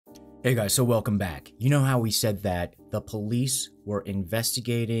Hey guys, so welcome back. You know how we said that the police were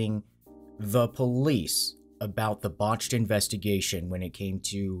investigating the police about the botched investigation when it came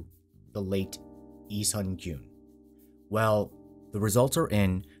to the late Lee Sun-kyun? Well, the results are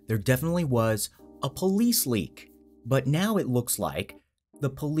in. There definitely was a police leak, but now it looks like the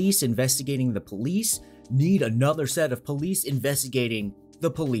police investigating the police need another set of police investigating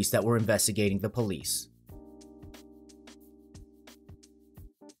the police that were investigating the police.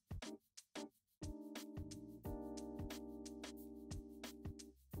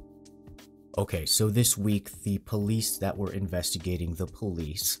 Okay, so this week, the police that were investigating the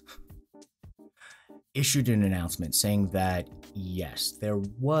police issued an announcement saying that, yes, there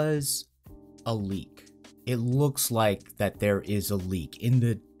was a leak. It looks like that there is a leak in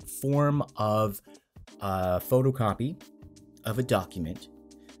the form of a photocopy of a document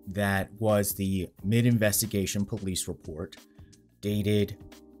that was the mid-investigation police report dated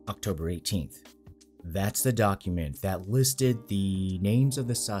October 18th. That's the document that listed the names of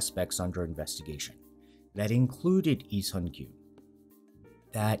the suspects under investigation. That included Lee Sun-kyun.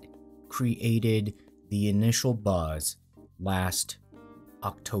 That created the initial buzz last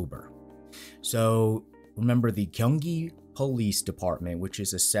October. So remember, the Gyeonggi Police Department, which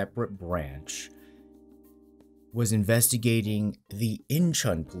is a separate branch, was investigating the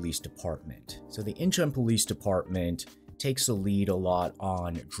Incheon Police Department. So the Incheon Police Department takes the lead a lot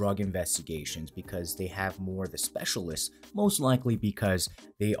on drug investigations because they have more of the specialists, most likely because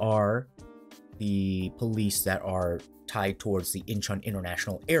they are the police that are tied towards the Incheon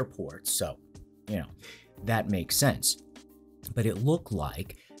International Airport. So, that makes sense. But it looked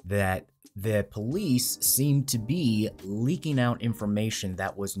like that the police seemed to be leaking out information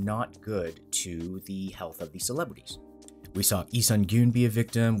that was not good to the health of the celebrities. We saw Lee Sun-kyun be a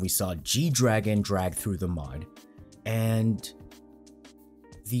victim. We saw G-Dragon dragged through the mud. And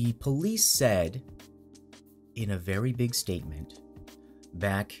the police said in a very big statement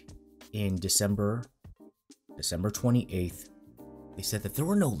back in December 28th, they said that there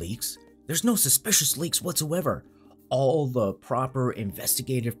were no leaks. There's no suspicious leaks whatsoever. All the proper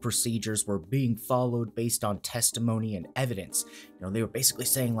investigative procedures were being followed based on testimony and evidence. They were basically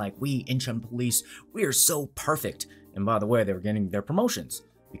saying like, we Incheon police, we are so perfect. And by the way, they were getting their promotions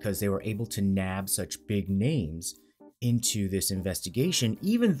because they were able to nab such big names into this investigation,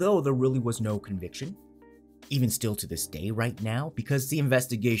 even though there really was no conviction, even still to this day right now, because the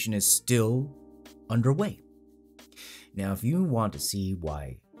investigation is still underway. Now, if you want to see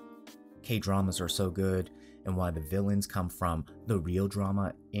why K-dramas are so good and why the villains come from the real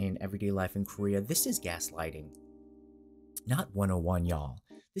drama in everyday life in Korea, this is gaslighting. Not 101, y'all.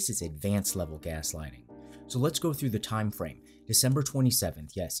 This is advanced level gaslighting. So let's go through the time frame. December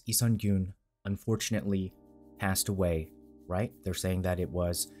 27th, yes, Lee Sun-kyun unfortunately passed away, right? They're saying that it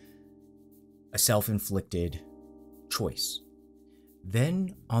was a self-inflicted choice.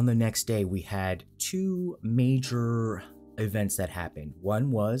 Then on the next day, we had two major events that happened.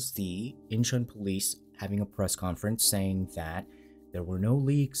 One was the Incheon police having a press conference saying that there were no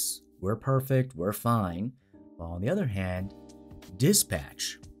leaks, we're perfect, we're fine. While on the other hand,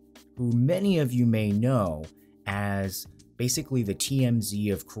 Dispatch, who many of you may know as basically the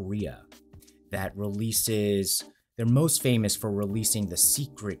TMZ of Korea, that releases, they're most famous for releasing the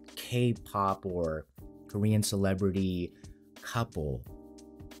secret K-pop or Korean celebrity couple,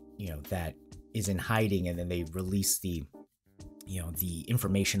 that is in hiding, and then they release the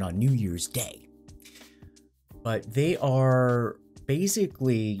information on New Year's Day. But they are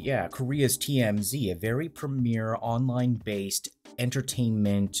basically, Korea's TMZ, a very premier online-based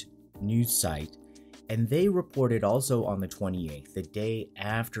entertainment news site. And they reported also on the 28th, the day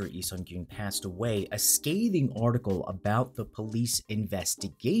after Lee Sun-kyun passed away, a scathing article about the police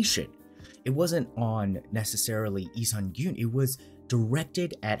investigation. It wasn't on necessarily Lee Sun-kyun, it was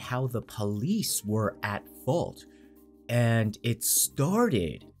directed at how the police were at fault. And it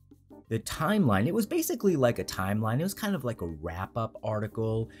started the timeline. It was basically like a timeline. It was kind of like a wrap-up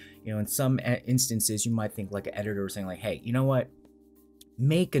article. In some instances, you might think like an editor saying like, hey, you know what?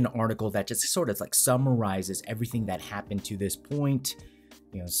 Make an article that just sort of like summarizes everything that happened to this point,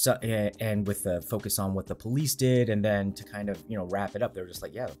 and with the focus on what the police did, and then to kind of, wrap it up. They're just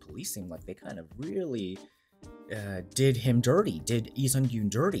like, yeah, the police seemed like they kind of really did him dirty, did Lee Sun-kyun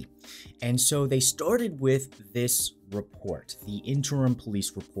dirty. And so they started with this report, the interim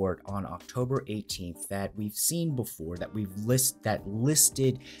police report on October 18th that we've seen before, that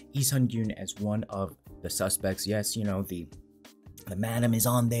listed Lee Sun-kyun as one of the suspects. Yes, the madam is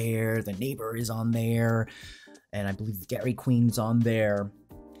on there, the neighbor is on there, and I believe the Dairy Queen's on there.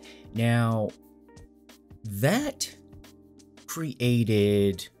 Now, that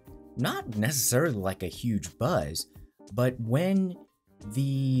created not necessarily like a huge buzz, but when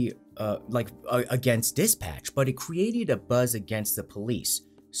the against dispatch, but it created a buzz against the police.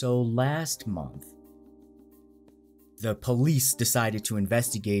 So last month, the police decided to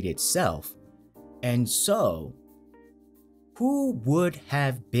investigate itself. And so, who would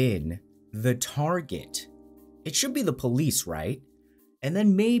have been the target? It should be the police, right? And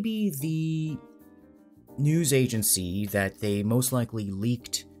then maybe the news agency that they most likely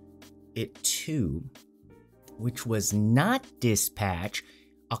leaked it to, which was not Dispatch.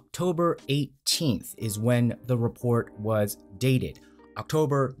 October 18th is when the report was dated.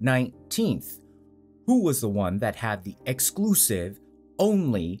 October 19th, who was the one that had the exclusive,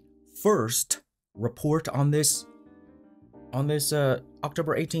 only, first report on this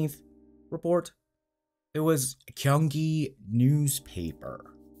October 18th report? It was Gyeonggi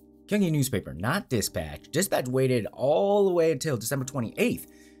newspaper. Gyeonggi newspaper, not Dispatch. Dispatch waited all the way until December 28th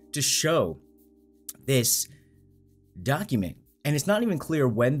to show this document. And it's not even clear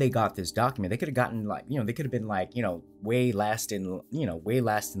when they got this document. They could have gotten they could have been way last in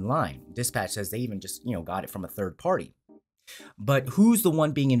line. Dispatch says they even just, got it from a third party. But who's the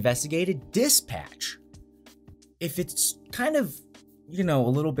one being investigated? Dispatch. If it's kind of, a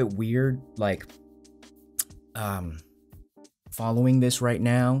little bit weird, following this right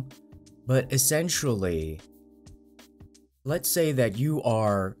now, but essentially, let's say that you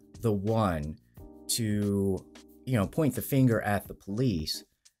are the one to, point the finger at the police,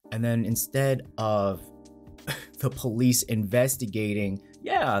 and then instead of the police investigating,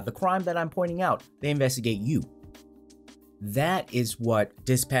 the crime that I'm pointing out, they investigate you. That is what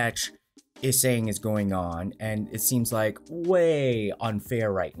Dispatch is saying is going on, and it seems like way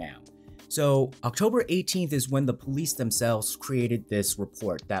unfair right now. So October 18th is when the police themselves created this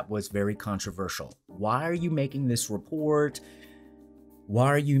report that was very controversial. Why are you making this report? Why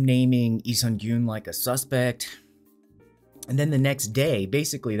are you naming Lee Sun-kyun like a suspect? And then the next day,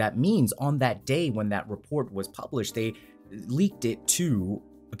 basically that means on that day when that report was published, they leaked it to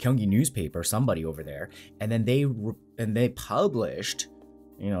a Gyeonggi newspaper, somebody over there, and then they published,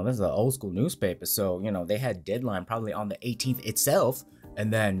 this is an old school newspaper, so, they had deadline probably on the 18th itself,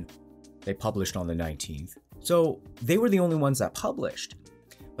 and then they published on the 19th. So they were the only ones that published,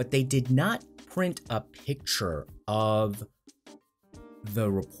 but they did not print a picture of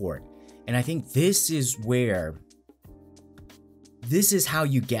the report. And I think this is how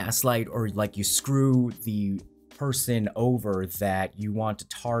you gaslight, or you screw the person over that you want to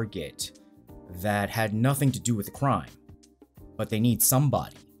target that had nothing to do with the crime, but they need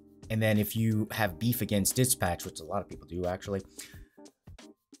somebody. And then if you have beef against Dispatch, which a lot of people do actually,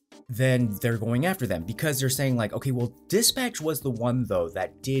 then they're going after them because they're saying okay, well, Dispatch was the one though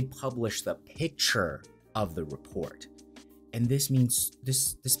that did publish the picture of the report. And this means,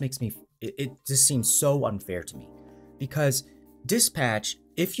 this makes me, it just seems so unfair to me, because Dispatch,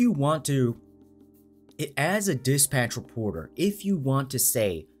 if you want to, as a Dispatch reporter, if you want to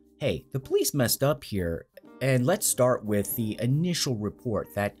say, hey, the police messed up here, and let's start with the initial report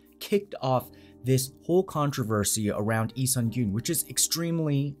that kicked off this whole controversy around Lee Sun-kyun, which is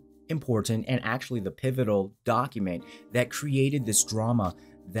extremely important and actually the pivotal document that created this drama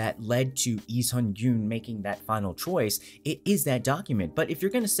that led to Lee Sun-kyun making that final choice. It is that document. But if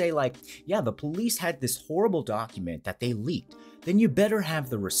you're going to say the police had this horrible document that they leaked, then you better have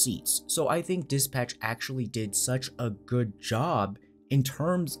the receipts. So I think Dispatch actually did such a good job in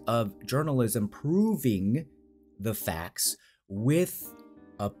terms of journalism proving the facts with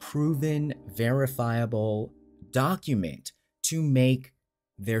a proven, verifiable document to make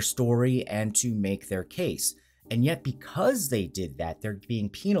their story and to make their case. And yet, because they did that, they're being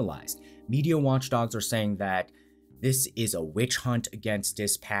penalized. Media watchdogs are saying that this is a witch hunt against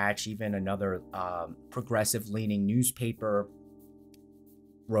Dispatch. Even another progressive-leaning newspaper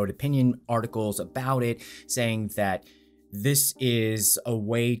wrote opinion articles about it, saying that this is a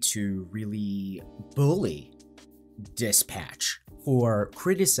way to really bully Dispatch for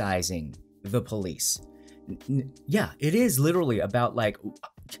criticizing the police. Yeah, it is literally about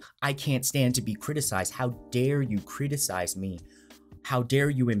I can't stand to be criticized. How dare you criticize me? How dare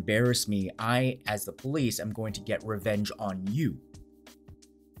you embarrass me? I, as the police, am going to get revenge on you.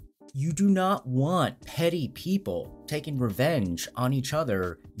 You do not want petty people taking revenge on each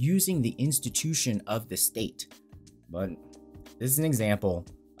other using the institution of the state. But this is an example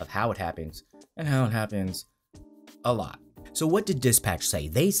of how it happens, and how it happens a lot. So what did dispatch say?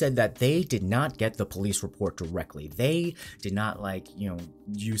 They said that they did not get the police report directly. They did not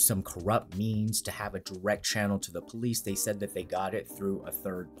use some corrupt means to have a direct channel to the police. They said that they got it through a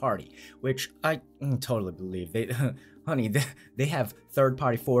third party, which I totally believe. They have third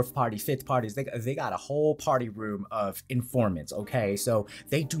party, fourth party, fifth parties. They got a whole party room of informants, okay? So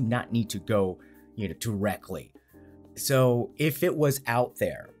they do not need to go, directly. So if it was out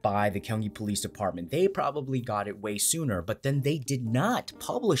there by the Gyeonggi Police Department, they probably got it way sooner, but then they did not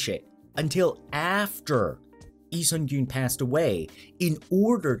publish it until after Lee Sun-kyun passed away in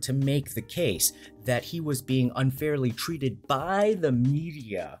order to make the case that he was being unfairly treated by the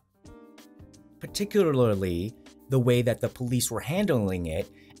media, particularly the way that the police were handling it.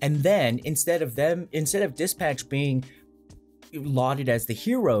 And then instead of dispatch being lauded as the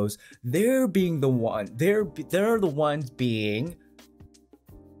heroes, they're the ones being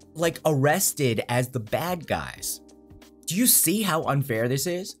arrested as the bad guys. Do you see how unfair this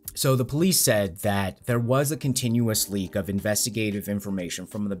is? So the police said that there was a continuous leak of investigative information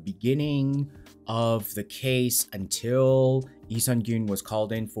from the beginning of the case until Lee Sun-kyun was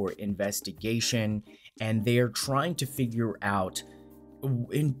called in for investigation, and they're trying to figure out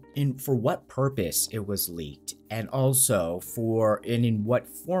for what purpose it was leaked, and also in what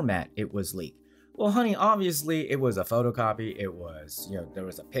format it was leaked. Well, honey, obviously it was a photocopy. It was, there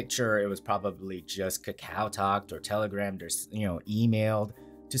was a picture. It was probably just Kakao talked or telegrammed or, emailed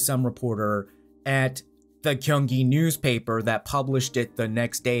to some reporter at the Gyeonggi newspaper that published it the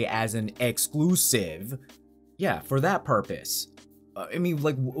next day as an exclusive. Yeah, for that purpose.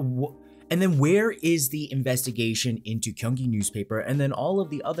 And then where is the investigation into Gyeonggi newspaper and then all of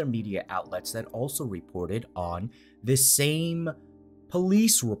the other media outlets that also reported on this same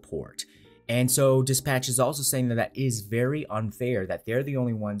police report? And so dispatch is also saying that is very unfair, that they're the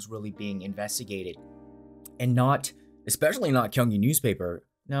only ones really being investigated and especially not Gyeonggi newspaper.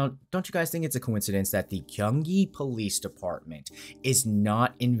 Now, don't you guys think it's a coincidence that the Gyeonggi Police Department is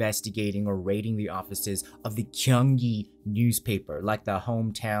not investigating or raiding the offices of the Gyeonggi newspaper, like the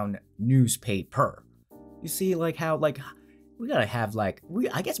hometown newspaper? You see, how, we gotta have, I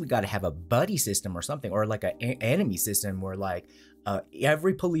guess we gotta have a buddy system or something, or an enemy system where,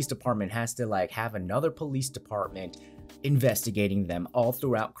 every police department has to, have another police department investigating them all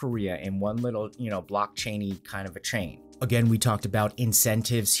throughout Korea in one little, blockchainy kind of a chain. Again, we talked about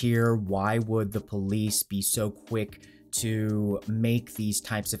incentives here. Why would the police be so quick to make these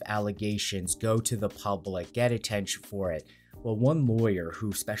types of allegations, go to the public, get attention for it? Well, one lawyer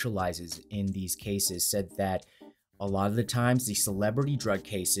who specializes in these cases said that a lot of the times the celebrity drug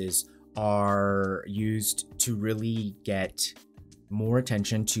cases are used to really get more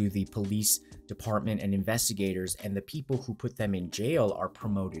attention to the police department and investigators, and the people who put them in jail are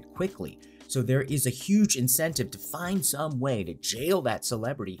promoted quickly. So there is a huge incentive to find some way to jail that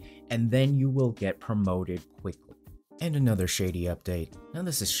celebrity, and then you will get promoted quickly. And another shady update. Now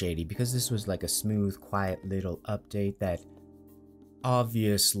this is shady because this was a smooth, quiet little update that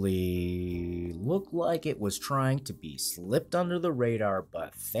obviously looked like it was trying to be slipped under the radar,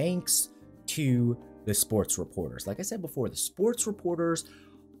 but thanks to the sports reporters. Like I said before, the sports reporters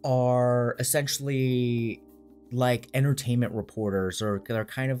are essentially entertainment reporters, or they're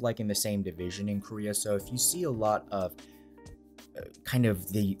kind of in the same division in Korea. So if you see a lot of kind of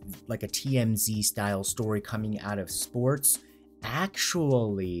a TMZ style story coming out of sports,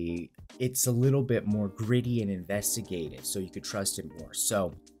 actually it's a little bit more gritty and investigative, so you could trust it more.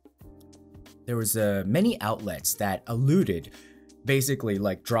 So there was many outlets that alluded, basically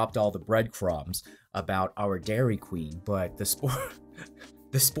dropped all the breadcrumbs about our Dairy Queen, but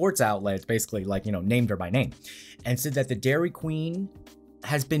the sports outlets basically named her by name and said that the Dairy Queen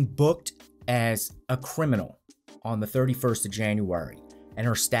has been booked as a criminal on the 31st of January, and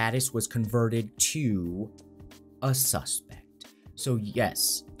her status was converted to a suspect. So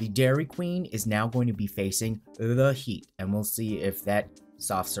yes, the Dairy Queen is now going to be facing the heat, and we'll see if that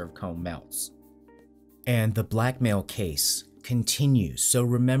soft serve cone melts. And the blackmail case continues. So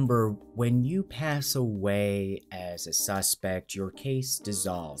remember, when you pass away as a suspect, your case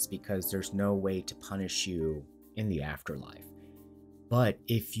dissolves because there's no way to punish you in the afterlife. But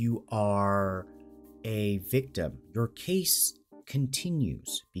if you are a victim, your case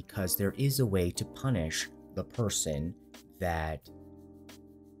continues because there is a way to punish the person that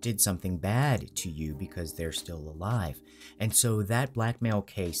did something bad to you because they're still alive. And so that blackmail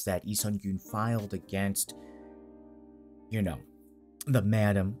case that Lee Sun-kyun filed against, the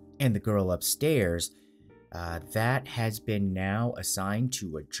madam and the girl upstairs, that has been now assigned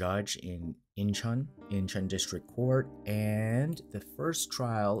to a judge in Incheon District Court, and the first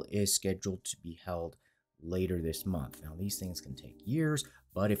trial is scheduled to be held later this month. Now, these things can take years,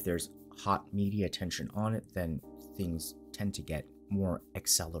 but if there's hot media attention on it, then things tend to get more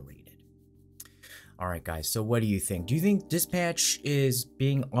accelerated. All right, guys, so what do you think? Do you think Dispatch is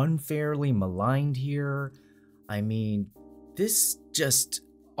being unfairly maligned here? I mean, this just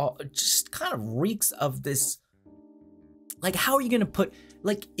kind of reeks of this. Like, how are you gonna put,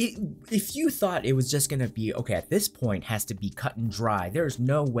 like, if you thought it was just gonna be, okay, at this point has to be cut and dry, there's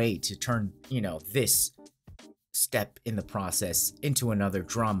no way to turn, you know, this step in the process into another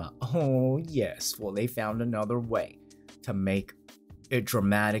drama. Oh, yes, well, they found another way to make it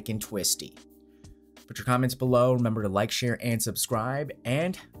dramatic and twisty. Put your comments below. Remember to like, share, and subscribe,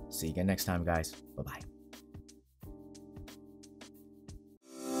 and see you again next time, guys. Bye-bye.